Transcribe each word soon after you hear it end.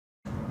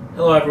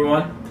Hello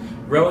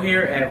everyone, Ro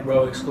here at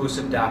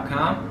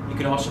rowexclusive.com. You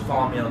can also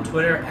follow me on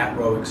Twitter at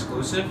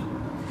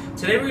rowexclusive.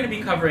 Today we're going to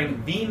be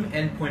covering VEEAM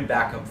Endpoint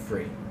Backup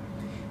Free.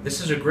 This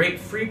is a great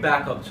free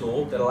backup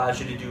tool that allows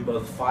you to do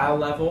both file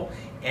level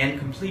and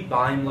complete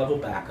volume level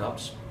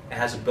backups. It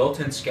has a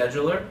built-in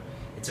scheduler.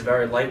 It's a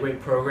very lightweight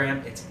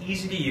program. It's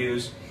easy to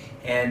use,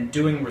 and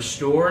doing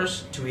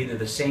restores to either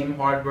the same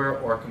hardware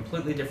or a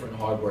completely different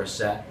hardware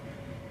set,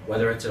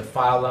 whether it's a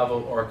file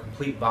level or a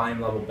complete volume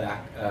level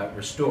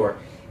restore,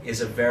 is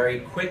a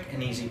very quick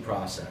and easy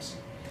process.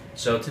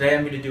 So today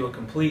I'm going to do a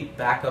complete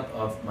backup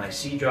of my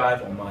C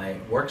drive on my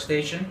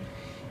workstation,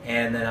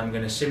 and then I'm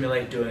going to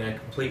simulate doing a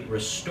complete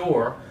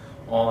restore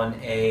on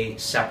a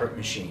separate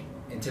machine.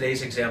 In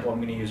today's example, I'm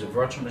going to use a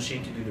virtual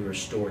machine to do the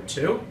restore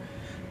to,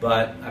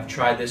 but I've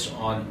tried this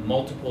on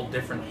multiple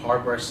different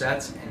hardware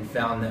sets and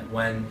found that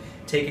when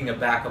taking a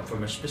backup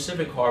from a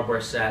specific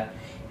hardware set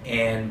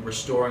and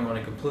restoring on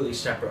a completely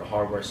separate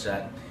hardware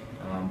set,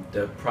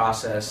 the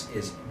process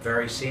is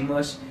very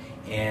seamless,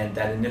 and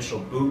that initial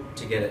boot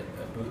to get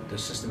the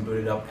system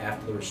booted up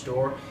after the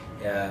restore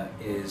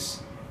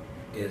is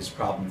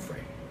problem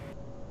free.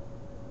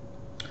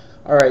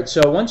 Alright,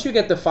 so once you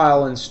get the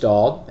file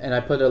installed, and I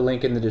put a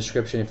link in the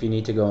description if you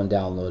need to go and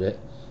download it,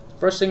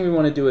 first thing we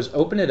want to do is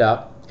open it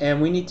up, and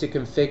we need to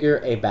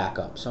configure a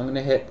backup. So I'm going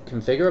to hit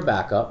configure a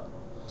backup.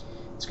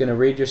 It's going to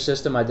read your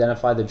system,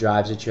 identify the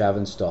drives that you have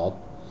installed.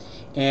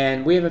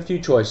 And we have a few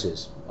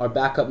choices. Our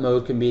backup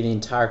mode can be the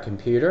entire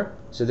computer,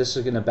 so this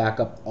is going to back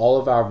up all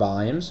of our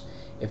volumes.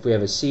 If we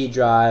have a C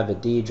drive, a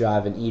D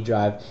drive, an E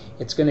drive,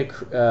 it's going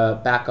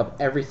to back up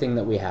everything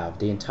that we have,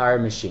 the entire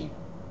machine.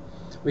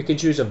 We can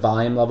choose a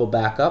volume level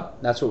backup.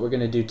 That's what we're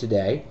going to do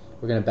today.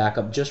 We're going to back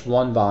up just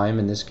one volume,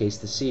 in this case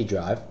the C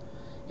drive,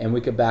 and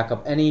we could back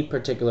up any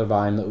particular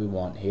volume that we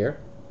want here.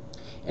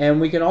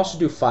 And we can also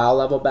do file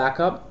level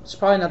backup. It's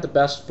probably not the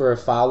best for a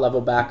file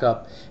level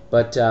backup,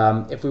 but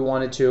if we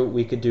wanted to,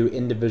 we could do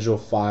individual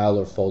file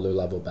or folder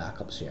level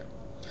backups here.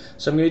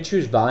 So I'm going to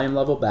choose volume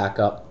level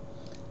backup,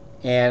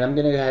 and I'm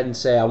going to go ahead and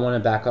say I want to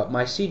back up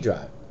my C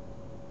drive.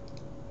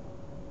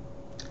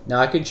 Now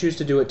I could choose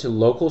to do it to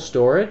local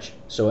storage,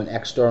 so an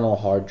external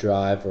hard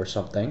drive or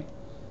something,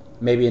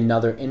 maybe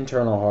another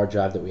internal hard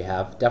drive that we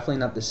have, definitely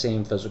not the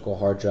same physical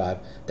hard drive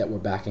that we're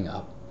backing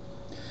up.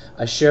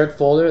 A shared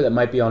folder that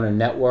might be on a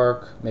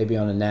network, maybe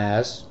on a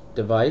NAS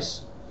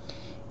device.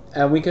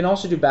 And we can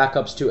also do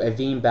backups to a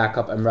VEEAM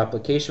backup and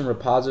replication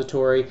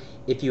repository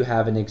if you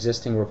have an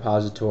existing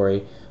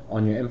repository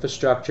on your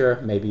infrastructure.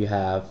 Maybe you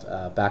have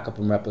backup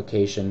and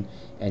replication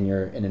and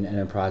you're in an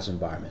enterprise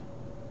environment.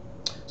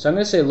 So I'm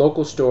going to say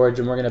local storage,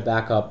 and we're going to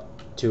back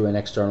up to an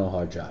external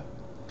hard drive.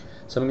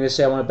 So I'm going to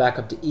say I want to back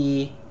up to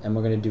E, and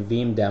we're going to do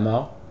VEEAM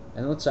demo.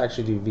 And let's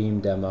actually do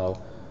VEEAM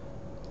demo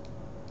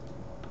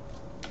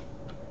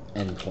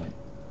endpoint.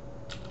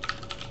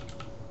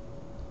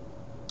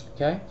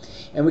 Okay,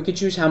 and we could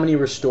choose how many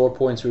restore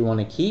points we want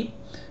to keep.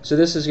 So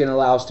this is going to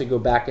allow us to go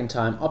back in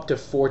time up to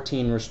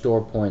 14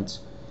 restore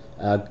points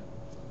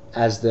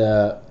as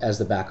the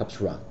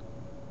backups run.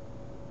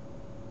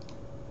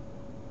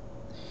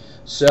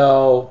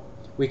 So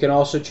we can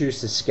also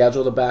choose to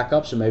schedule the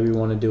backup. So maybe we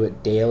want to do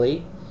it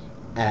daily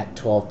at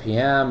 12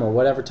 p.m. or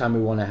whatever time we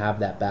want to have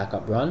that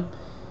backup run.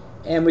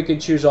 And we can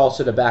choose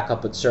also to back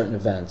up at certain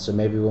events, so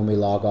maybe when we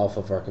log off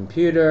of our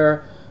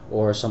computer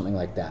or something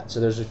like that. So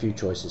there's a few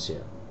choices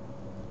here.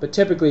 But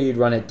typically you'd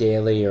run it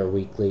daily or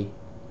weekly.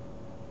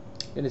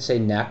 I'm going to say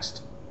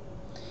next.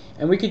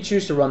 And we could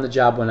choose to run the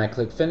job when I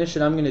click finish,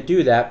 and I'm going to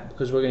do that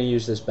because we're going to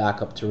use this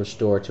backup to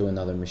restore to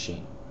another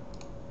machine.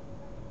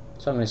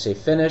 So I'm going to say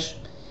finish,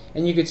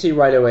 and you can see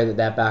right away that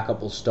that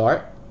backup will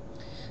start.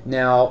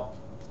 Now,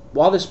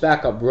 while this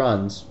backup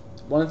runs,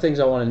 one of the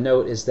things I want to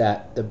note is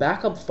that the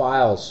backup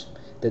files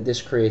that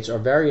this creates are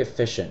very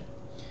efficient.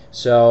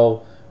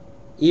 So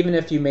even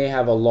if you may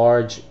have a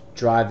large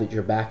drive that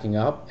you're backing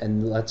up,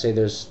 and let's say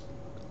there's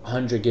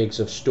 100 gigs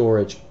of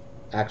storage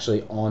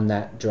actually on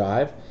that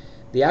drive,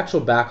 the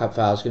actual backup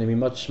file is going to be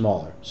much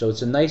smaller. So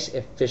it's a nice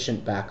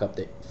efficient backup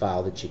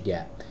file that you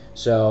get.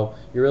 So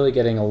you're really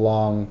getting a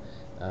lot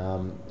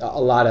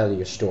out of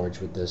your storage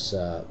with this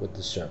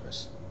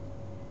service.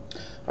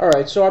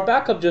 Alright, so our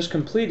backup just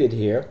completed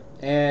here,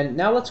 and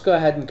now let's go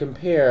ahead and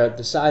compare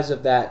the size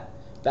of that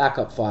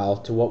backup file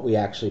to what we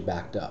actually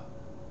backed up.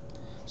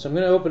 So I'm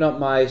going to open up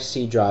my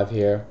C drive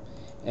here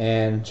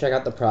and check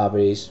out the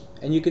properties,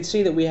 and you can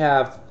see that we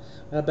have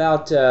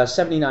about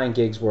 79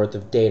 gigs worth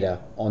of data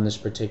on this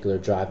particular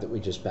drive that we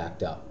just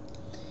backed up.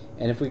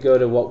 And if we go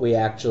to what we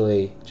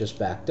actually just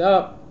backed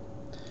up,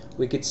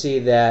 we could see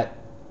that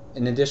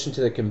in addition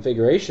to the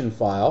configuration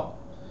file,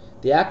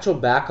 the actual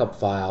backup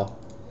file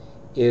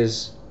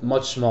is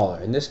much smaller.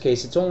 In this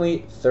case, it's only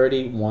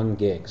 31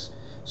 gigs.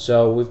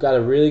 So we've got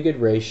a really good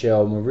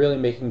ratio, and we're really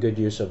making good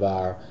use of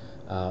our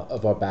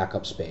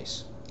backup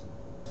space.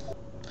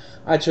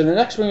 Alright, so the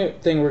next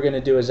thing we're going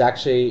to do is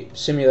actually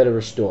simulate a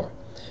restore.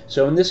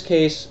 So in this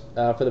case,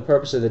 for the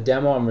purpose of the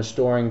demo, I'm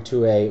restoring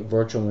to a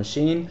virtual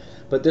machine,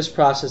 but this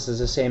process is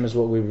the same as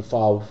what we would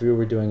follow if we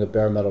were doing a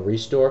bare metal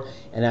restore,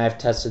 and I've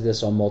tested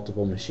this on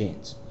multiple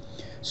machines.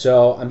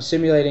 So I'm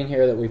simulating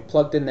here that we've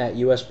plugged in that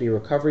USB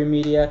recovery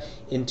media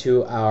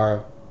into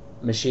our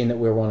machine that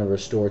we want to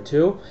restore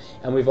to,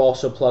 and we've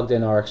also plugged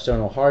in our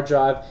external hard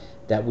drive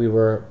that we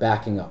were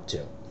backing up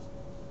to.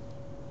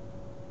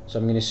 So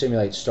I'm going to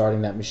simulate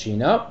starting that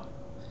machine up.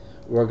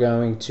 We're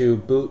going to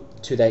boot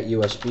to that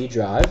USB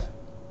drive,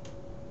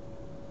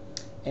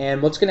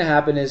 and what's going to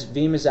happen is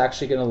VEEAM is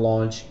actually going to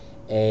launch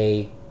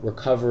a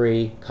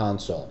recovery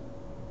console.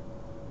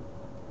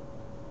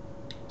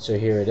 So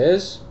here it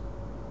is.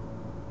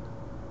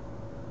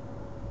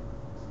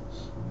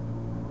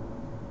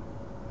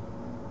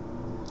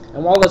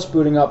 And while that's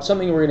booting up,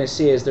 something we're going to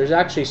see is there's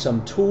actually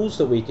some tools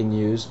that we can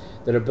use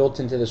that are built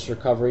into this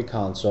recovery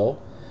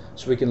console.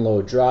 So we can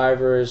load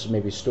drivers,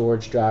 maybe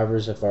storage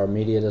drivers if our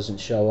media doesn't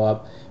show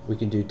up. We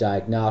can do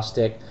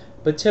diagnostic.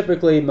 But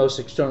typically, most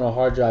external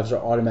hard drives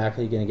are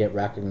automatically going to get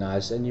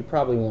recognized, and you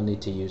probably won't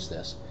need to use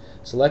this.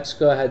 So let's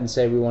go ahead and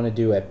say we want to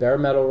do a bare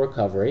metal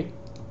recovery.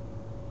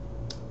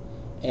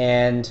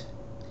 And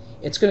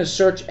it's going to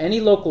search any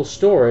local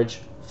storage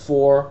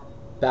for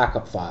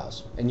backup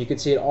files, and you can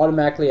see it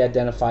automatically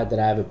identified that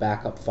I have a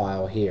backup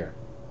file here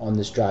on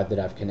this drive that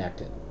I've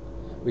connected.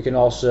 We can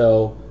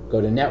also go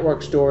to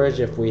network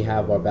storage if we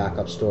have our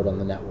backup stored on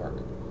the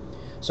network.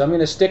 So I'm going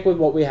to stick with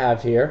what we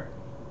have here.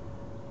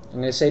 I'm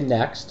going to say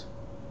next,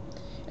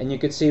 and you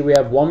can see we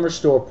have one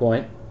restore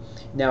point.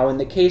 Now in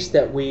the case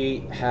that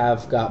we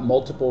have got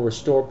multiple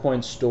restore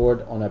points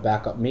stored on our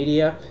backup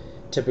media,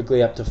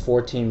 typically up to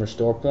 14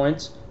 restore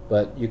points,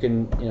 but you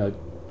can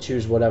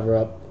choose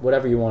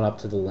whatever you want up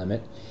to the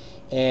limit,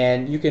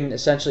 and you can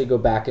essentially go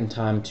back in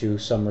time to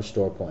some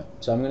restore point.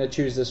 So I'm going to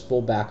choose this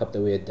full backup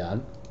that we had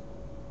done,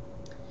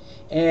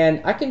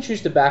 and I can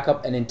choose to back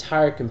up an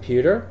entire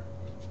computer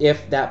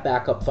if that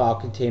backup file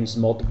contains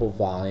multiple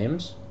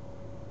volumes.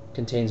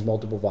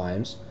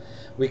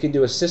 We can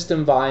do a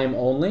system volume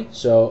only,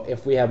 so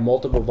if we have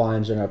multiple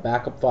volumes in our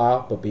backup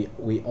file but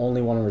we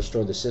only want to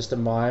restore the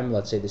system volume,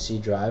 let's say the C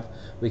drive,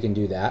 we can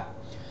do that.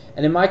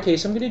 And in my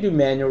case, I'm going to do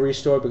manual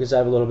restore because I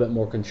have a little bit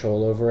more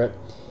control over it,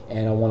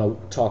 and I want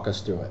to talk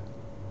us through it.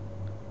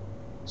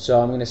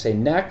 So I'm going to say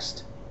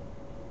next,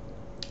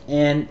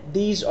 and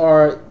these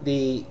are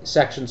the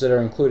sections that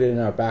are included in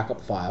our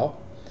backup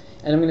file.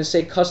 And I'm going to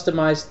say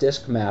customize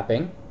disk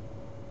mapping.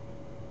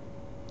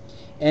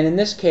 And in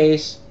this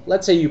case,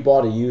 let's say you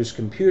bought a used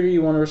computer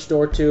you want to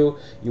restore to,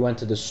 you went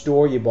to the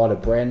store, you bought a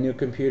brand new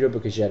computer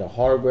because you had a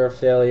hardware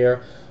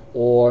failure,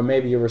 or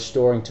maybe you're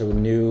restoring to a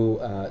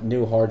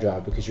new hard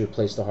drive because you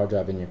replaced the hard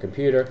drive in your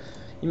computer.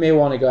 You may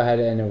want to go ahead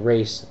and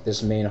erase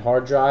this main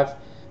hard drive,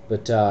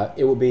 but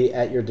it will be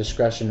at your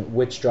discretion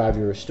which drive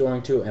you're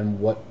restoring to and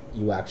what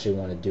you actually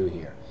want to do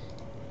here.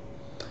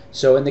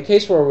 So in the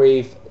case where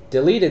we've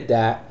deleted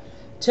that,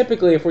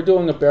 typically if we're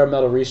doing a bare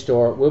metal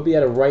restore, we'll be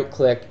at a right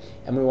click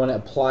and we want to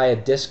apply a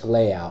disk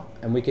layout,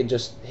 and we can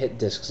just hit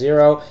disk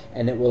 0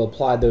 and it will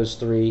apply those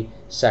 3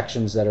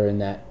 sections that are in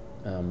that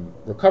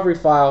recovery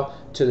file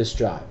to this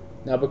drive.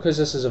 Now because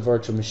this is a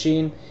virtual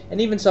machine, and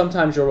even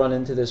sometimes you'll run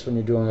into this when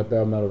you're doing a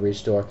bare metal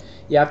restore,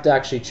 you have to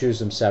actually choose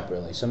them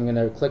separately. So I'm going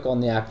to click on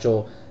the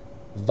actual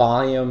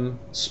volume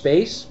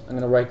space, I'm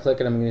going to right click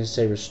and I'm going to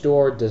say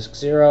restore disk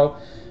 0,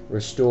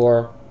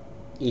 restore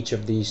each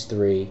of these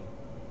 3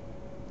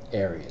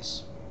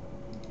 areas.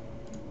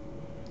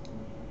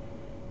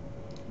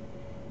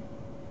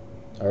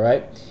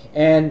 Alright,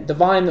 and the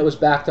volume that was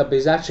backed up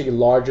is actually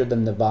larger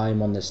than the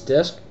volume on this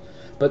disk.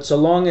 But so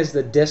long as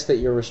the disk that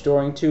you're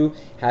restoring to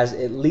has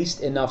at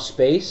least enough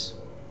space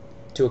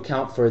to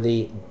account for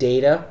the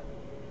data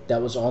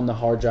that was on the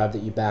hard drive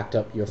that you backed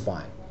up, you're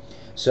fine.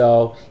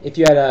 So if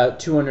you had a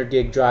 200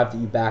 gig drive that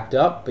you backed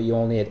up, but you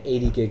only had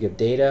 80 gig of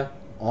data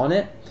on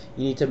it,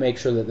 you need to make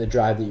sure that the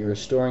drive that you're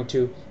restoring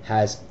to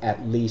has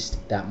at least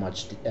that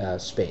much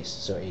space,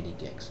 so 80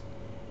 gigs.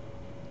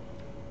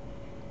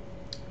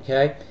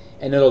 Okay,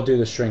 and it'll do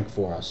the shrink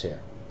for us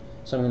here.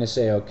 So I'm going to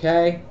say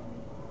OK.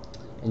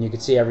 And you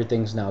can see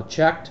everything's now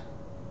checked.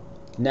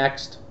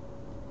 Next.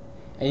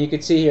 And you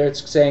can see here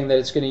it's saying that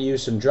it's going to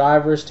use some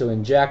drivers to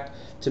inject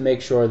to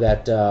make sure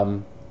that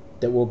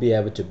that we'll be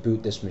able to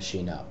boot this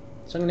machine up.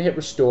 So I'm going to hit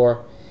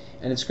restore,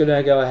 and it's going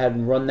to go ahead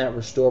and run that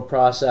restore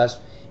process.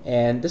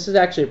 And this is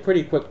actually a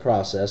pretty quick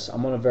process.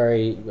 I'm on a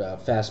very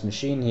fast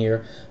machine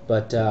here,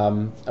 but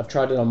I've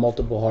tried it on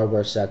multiple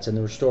hardware sets, and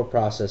the restore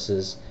process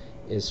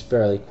is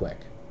fairly quick.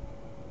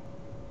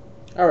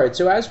 Alright,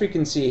 so as we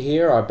can see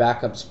here, our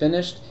backup's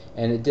finished,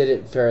 and it did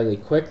it fairly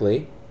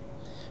quickly.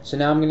 So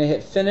now I'm going to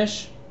hit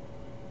finish,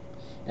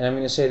 and I'm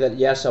going to say that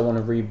yes, I want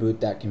to reboot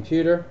that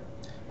computer.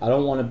 I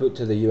don't want to boot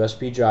to the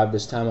USB drive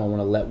this time. I want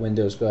to let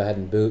Windows go ahead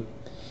and boot.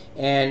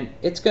 And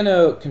it's going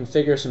to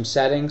configure some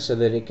settings so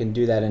that it can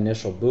do that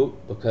initial boot,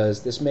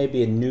 because this may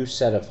be a new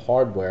set of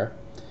hardware.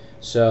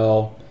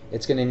 So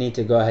it's going to need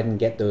to go ahead and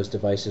get those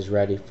devices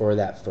ready for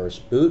that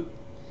first boot.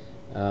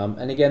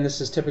 And again,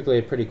 this is typically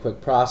a pretty quick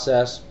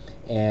process.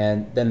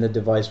 and then the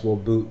device will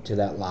boot to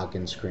that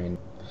login screen.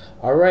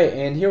 Alright,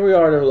 and here we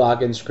are at our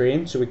login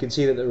screen, so we can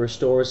see that the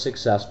restore is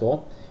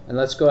successful. And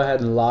let's go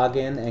ahead and log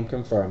in and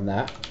confirm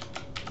that.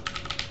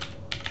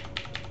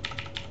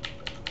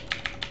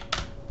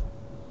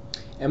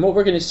 And what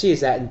we're going to see is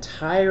that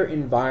entire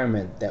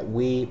environment that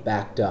we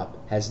backed up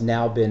has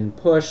now been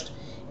pushed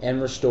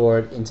and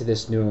restored into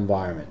this new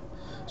environment.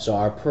 So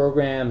our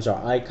programs,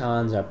 our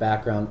icons, our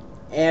background,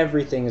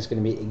 everything is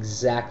going to be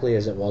exactly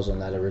as it was on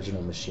that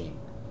original machine.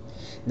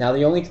 Now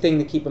the only thing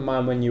to keep in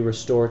mind when you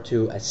restore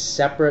to a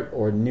separate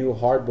or new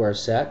hardware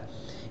set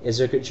is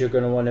that you're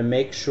going to want to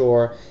make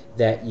sure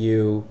that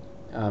you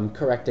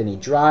correct any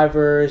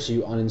drivers,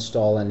 you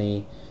uninstall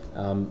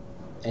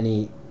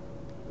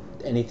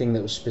anything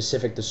that was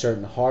specific to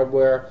certain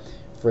hardware.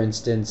 For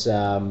instance,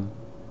 I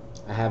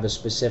have a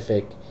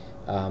specific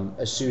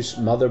ASUS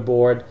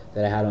motherboard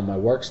that I had on my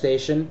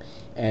workstation,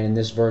 and in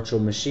this virtual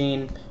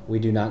machine we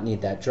do not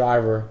need that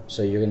driver,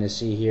 so you're going to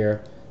see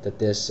here that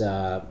this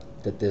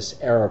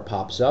error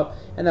pops up,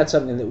 and that's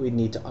something that we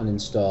need to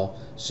uninstall.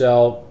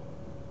 So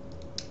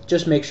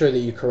just make sure that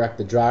you correct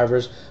the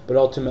drivers, but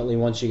ultimately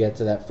once you get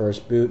to that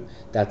first boot,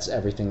 that's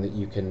everything that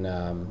you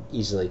can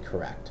easily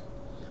correct.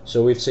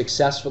 So we've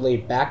successfully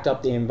backed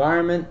up the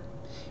environment,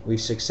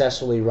 we've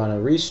successfully run a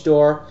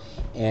restore,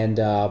 and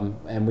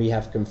we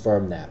have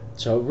confirmed that.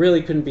 So it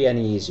really couldn't be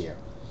any easier.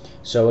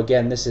 So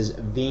again, this is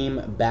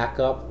VEEAM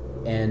Backup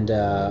and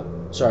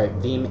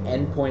VEEAM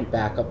Endpoint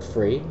Backup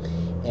free,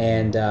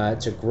 and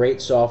it's a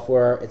great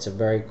software. It's a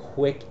very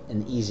quick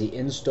and easy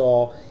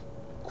install,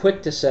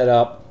 quick to set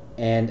up,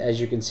 and as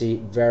you can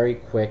see, very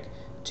quick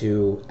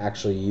to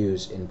actually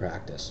use in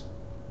practice.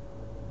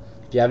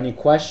 If you have any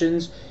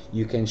questions,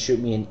 you can shoot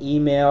me an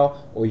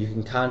email or you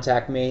can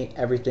contact me.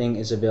 Everything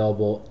is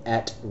available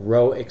at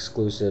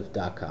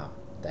rowexclusive.com.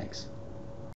 Thanks.